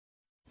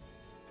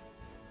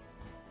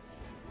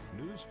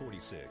News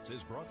 46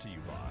 is brought to you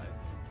by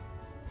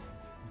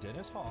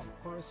Dennis Hoff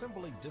for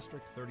Assembly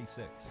District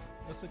 36,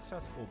 a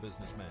successful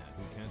businessman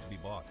who can't be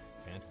bought,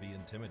 can't be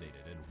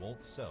intimidated, and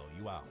won't sell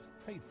you out.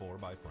 Paid for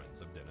by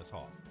friends of Dennis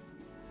Hoff.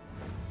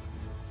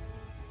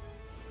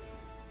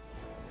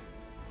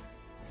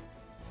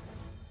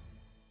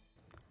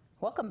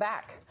 Welcome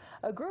back.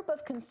 A group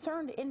of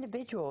concerned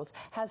individuals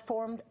has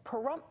formed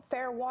Pahrump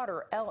Fair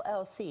Water,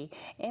 LLC,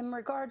 in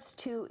regards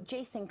to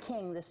Jason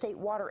King, the state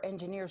water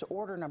engineer's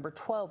order number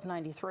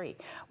 1293,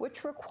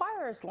 which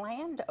requires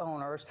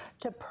landowners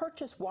to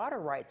purchase water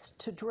rights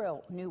to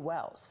drill new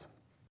wells.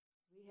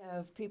 We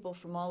have people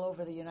from all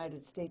over the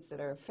United States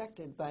that are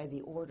affected by the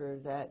order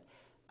that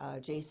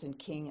Jason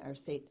King, our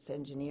state's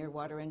engineer,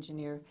 water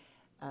engineer,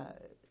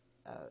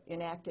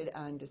 enacted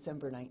on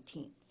December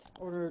 19th.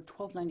 Order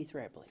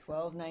 1293, I believe.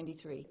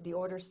 1293. The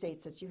order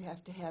states that you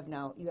have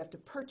to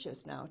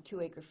purchase now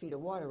 2 acre-feet of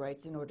water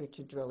rights in order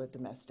to drill a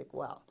domestic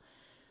well,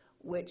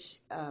 which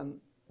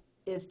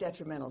is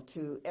detrimental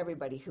to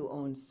everybody who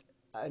owns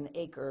an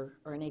acre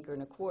or an acre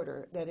and a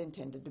quarter that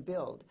intended to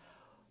build.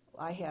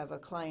 I have a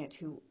client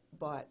who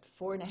bought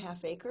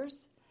 4.5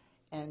 acres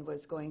and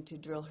was going to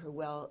drill her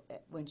well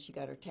when she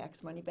got her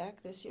tax money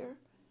back this year.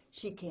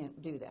 She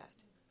can't do that.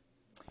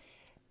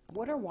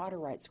 What are water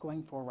rights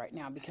going for right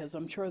now? Because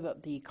I'm sure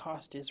that the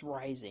cost is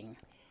rising.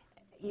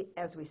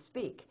 As we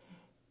speak.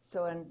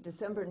 So on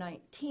December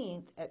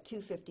 19th at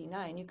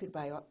 $2.59, you could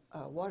buy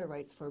water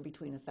rights for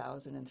between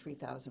 $1,000 and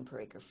 $3,000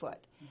 per acre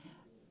foot. Mm-hmm.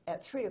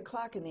 At 3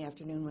 o'clock in the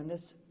afternoon, when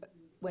this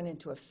went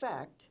into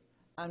effect,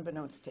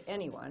 unbeknownst to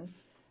anyone,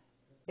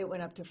 it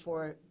went up to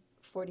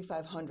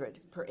 $4,500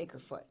 per acre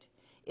foot.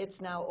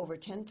 It's now over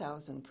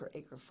 $10,000 per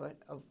acre foot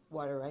of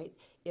water right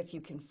if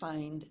you can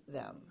find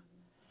them.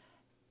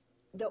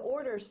 The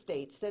order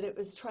states that it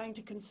was trying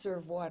to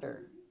conserve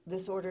water.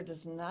 This order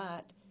does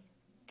not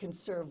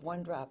conserve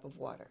one drop of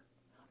water.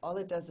 All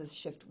it does is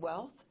shift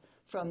wealth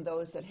from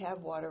those that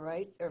have water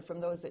rights, or from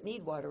those that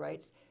need water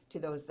rights, to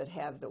those that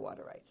have the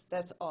water rights.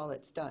 That's all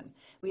it's done.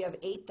 We have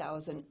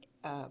 8,000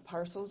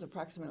 parcels,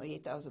 approximately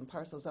 8,000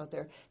 parcels out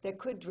there that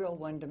could drill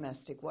one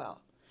domestic well.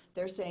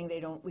 They're saying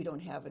we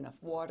don't have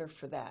enough water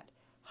for that.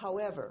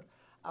 However,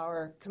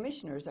 our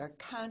commissioners are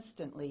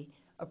constantly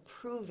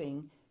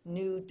approving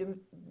new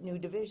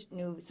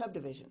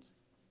subdivisions.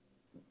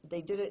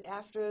 They did it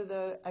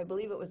after I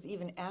believe it was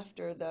even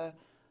after the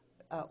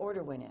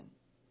order went in.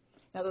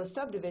 Now those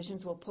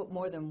subdivisions will put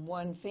more than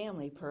one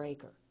family per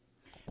acre.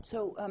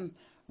 So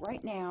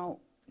right now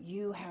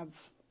you have,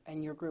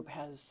 and your group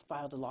has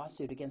filed a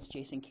lawsuit against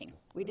Jason King.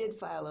 We did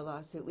file a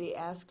lawsuit. We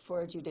asked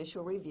for a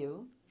judicial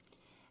review.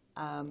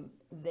 And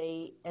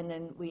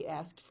then we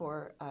asked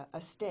for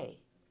a stay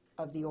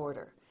of the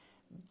order.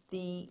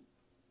 The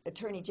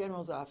Attorney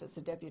General's office,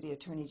 the Deputy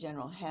Attorney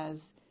General,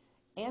 has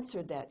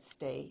answered that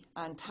stay,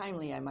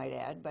 untimely I might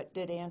add, but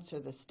did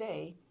answer the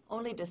stay,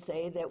 only to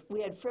say that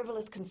we had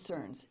frivolous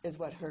concerns, is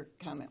what her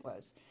comment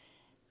was,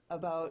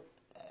 about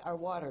our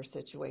water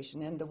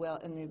situation and the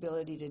well and the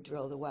ability to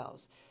drill the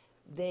wells.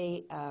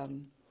 They're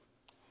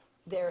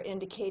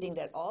indicating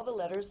that all the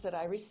letters that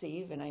I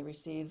receive, and I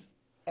receive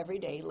every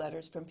day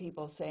letters from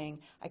people saying,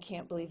 I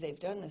can't believe they've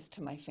done this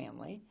to my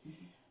family.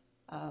 Mm-hmm.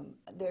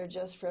 They're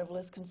just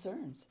frivolous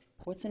concerns.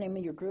 What's the name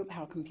of your group?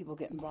 How can people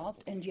get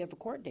involved? And do you have a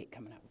court date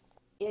coming up?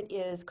 It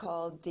is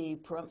called the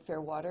Pahrump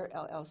Fair Water,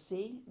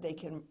 LLC.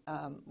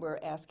 We're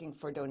asking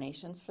for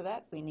donations for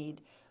that. We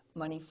need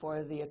money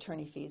for the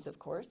attorney fees, of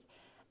course,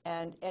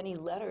 and any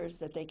letters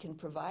that they can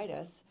provide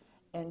us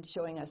and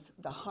showing us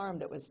the harm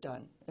that was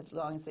done, as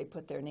long as they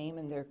put their name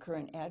and their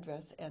current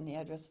address and the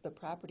address of the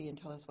property and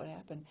tell us what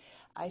happened.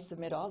 I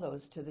submit all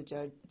those to the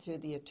judge, to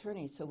the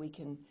attorney, so we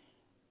can,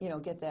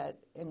 get that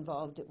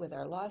involved with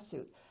our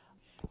lawsuit.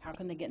 How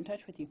can they get in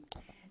touch with you?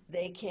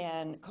 They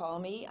can call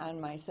me on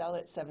my cell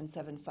at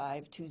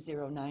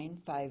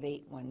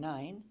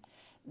 775-209-5819.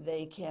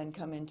 They can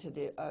come into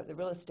the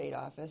real estate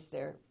office.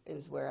 There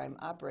is where I'm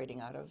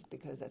operating out of,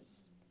 because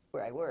that's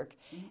where I work.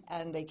 Mm-hmm.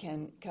 And they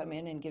can come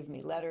in and give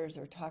me letters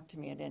or talk to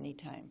me at any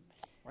time.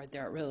 Right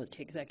there at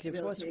Realty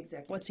Executives.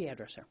 What's the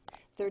address, sir?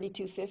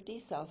 3250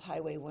 South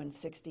Highway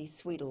 160,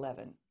 Suite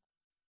 11.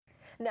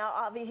 Now,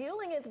 Avi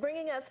Hewling is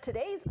bringing us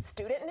today's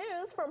student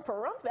news from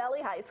Pahrump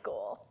Valley High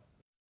School.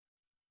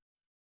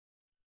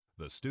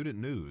 The Student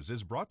News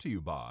is brought to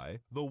you by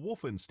the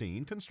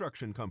Wolfenstein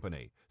Construction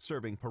Company,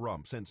 serving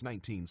Pahrump since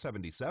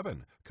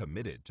 1977,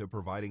 committed to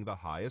providing the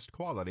highest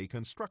quality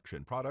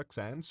construction products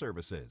and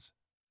services.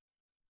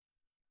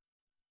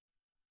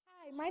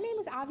 Hi, my name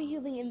is Avi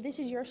Hewling, and this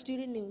is your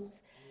Student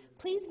News.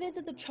 Please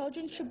visit the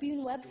Children's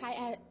Tribune website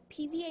at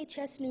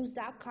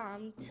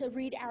pvhsnews.com to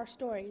read our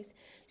stories.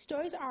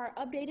 Stories are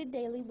updated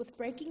daily with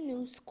breaking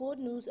news, school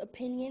news,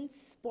 opinions,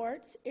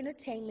 sports,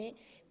 entertainment,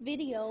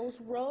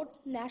 videos, world,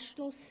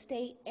 national,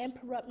 state, and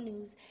Pahrump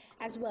news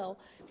as well.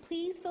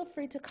 Please feel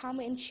free to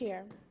comment and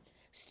share.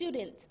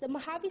 Students, the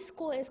Mojave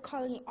School is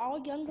calling all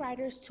young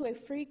writers to a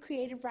free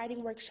creative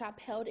writing workshop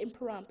held in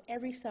Pahrump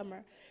every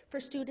summer for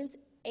students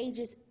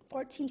ages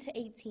 14 to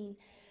 18.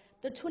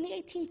 The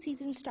 2018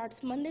 season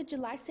starts Monday,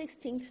 July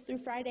 16th through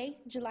Friday,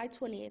 July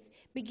 20th,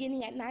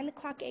 beginning at 9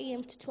 o'clock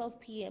a.m. to 12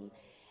 p.m.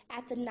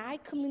 at the Nye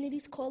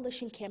Communities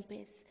Coalition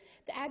campus.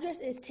 The address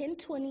is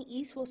 1020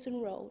 East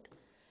Wilson Road.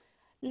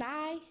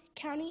 Nye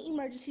County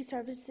Emergency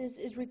Services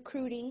is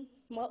recruiting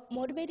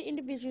motivated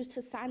individuals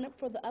to sign up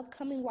for the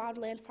upcoming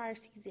wildland fire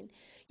season.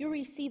 You'll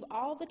receive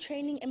all the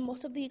training and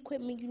most of the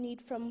equipment you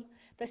need from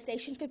the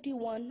Station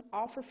 51,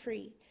 all for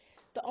free.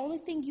 The only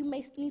thing you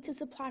may need to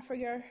supply for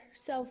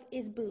yourself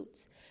is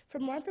boots. For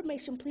more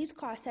information, please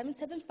call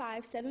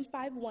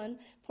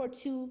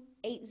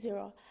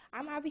 775-751-4280.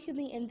 I'm Avi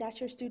Healy, and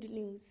that's your student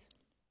news.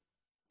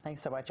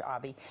 Thanks so much,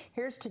 Avi.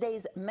 Here's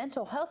today's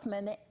Mental Health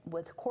Minute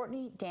with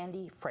Courtney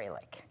Dandy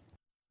Freilich.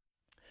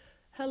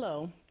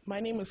 Hello, my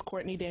name is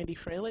Courtney Dandy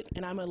Freilich,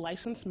 and I'm a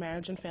licensed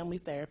marriage and family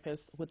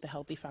therapist with the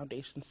Healthy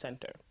Foundation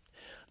Center.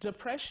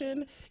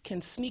 Depression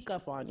can sneak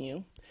up on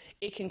you.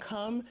 It can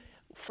come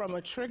from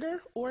a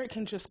trigger, or it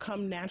can just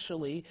come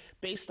naturally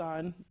based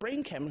on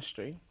brain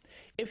chemistry.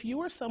 If you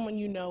or someone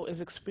you know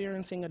is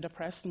experiencing a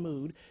depressed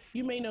mood,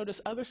 you may notice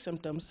other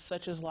symptoms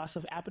such as loss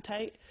of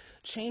appetite,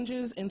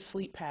 changes in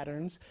sleep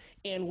patterns,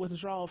 and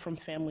withdrawal from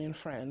family and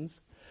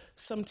friends.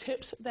 Some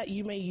tips that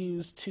you may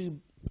use to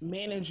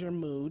manage your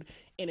mood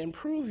and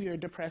improve your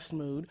depressed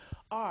mood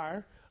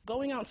are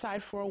going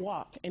outside for a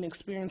walk and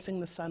experiencing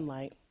the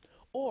sunlight,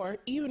 or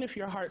even if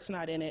your heart's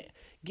not in it,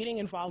 getting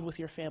involved with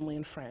your family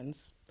and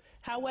friends.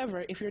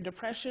 However, if your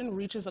depression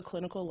reaches a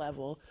clinical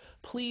level,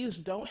 please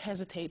don't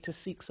hesitate to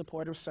seek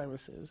supportive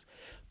services.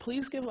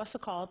 Please give us a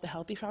call at the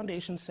Healthy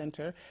Foundation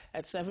Center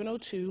at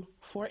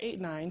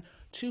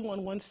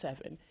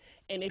 702-489-2117.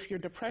 And if your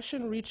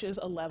depression reaches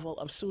a level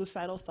of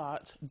suicidal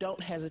thoughts,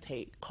 don't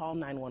hesitate. Call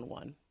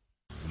 911.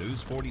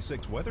 News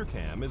 46 Weather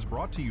Cam is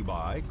brought to you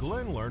by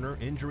Glenn Lerner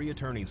Injury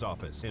Attorney's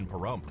Office in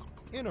Pahrump.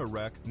 In a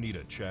wreck, need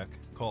a check?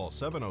 Call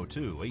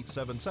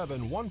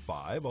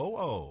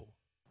 702-877-1500.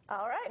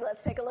 All right,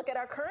 let's take a look at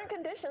our current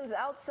conditions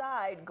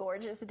outside.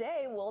 Gorgeous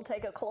day. We'll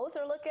take a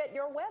closer look at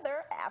your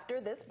weather after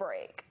this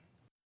break.